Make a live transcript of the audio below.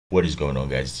What is going on,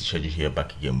 guys? It's Shadi here,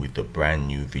 back again with a brand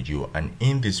new video. And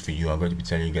in this video I'm going to be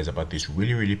telling you guys about this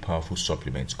really powerful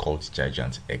supplement called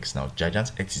Gigantx. Now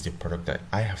Gigantx is a product that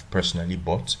I have personally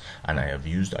bought and I have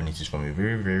used, and it is from a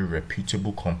very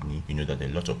reputable company, you know, that a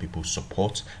lot of people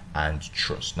support and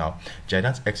trust. Now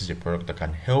Gigantx is a product that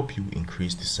can help you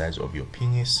increase the size of your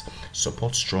penis,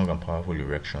 support strong and powerful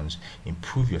erections,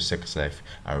 improve your sex life,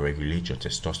 and regulate your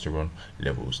testosterone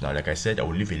levels. Now, like I said, I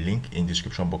will leave a link in the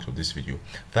description box of this video.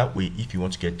 That way, if you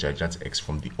want to get Gigantx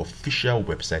from the official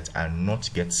website and not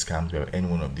get scammed by any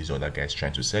one of these other guys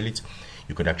trying to sell it,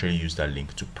 you could actually use that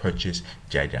link to purchase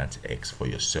Gigantx for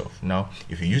yourself. Now,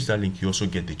 if you use that link, you also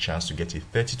get the chance to get a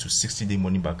 30 to 60 day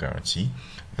money back guarantee.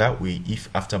 That way, if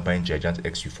after buying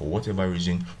Gigantx you for whatever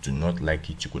reason do not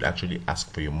like it, you could actually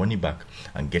ask for your money back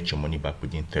and get your money back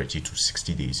within 30 to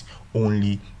 60 days,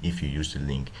 only if you use the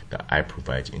link that I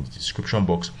provide in the description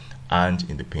box and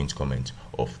in the pinned comment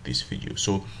of this video.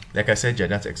 So like I said,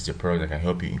 Gigantx is a product that can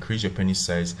help you increase your penis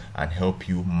size and help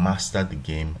you master the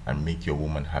game and make your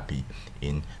woman happy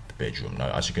in the bedroom.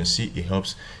 Now, as you can see, it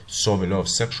helps solve a lot of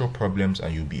sexual problems,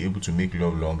 and you'll be able to make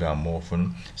love longer and more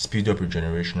often, speed up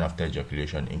regeneration after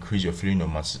ejaculation, increase your feeling of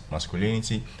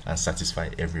masculinity, and satisfy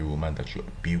every woman that you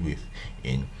be with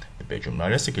in the bedroom. Now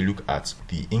let's take a look at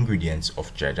the ingredients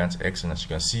of Gigantx, and as you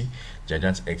can see,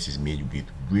 Gigantx is made with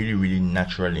really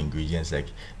natural ingredients like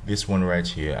this one right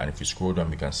here. And if you scroll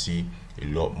down, you can see a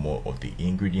lot more of the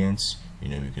ingredients. You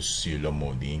know, you can see a lot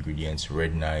more of the ingredients: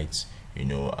 red night, you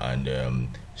know, and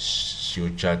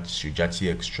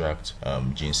shujati extract,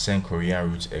 ginseng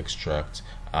Korean root extract,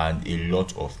 and a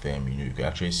lot of them. You know, you can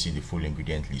actually see the full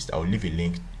ingredient list. I'll leave a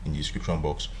link in the description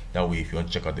box. That way, if you want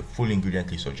to check out the full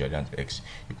ingredient list of Gigantx,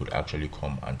 you could actually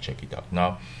come and check it out.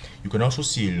 Now, you can also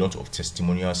see a lot of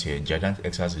testimonials here.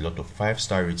 Gigantx has a lot of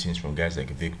 5-star ratings from guys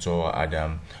like Victor,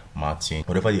 Adam, Martin,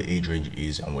 whatever your age range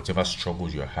is and whatever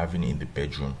struggles you're having in the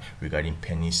bedroom regarding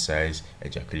penis size,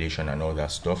 ejaculation, and all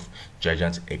that stuff.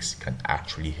 Gigantx can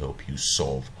actually help you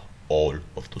solve all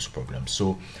of those problems.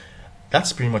 So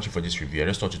that's pretty much it for this review. I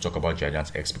just thought to talk about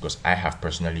Gigantx because I have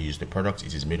personally used the product.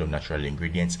 It is made of natural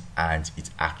ingredients and it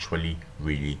actually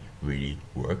really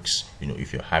works. You know,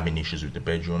 if you're having issues with the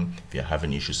bedroom, if you're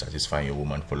having issues satisfying your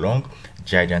woman for long,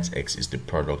 Gigantx is the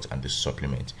product and the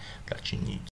supplement that you need.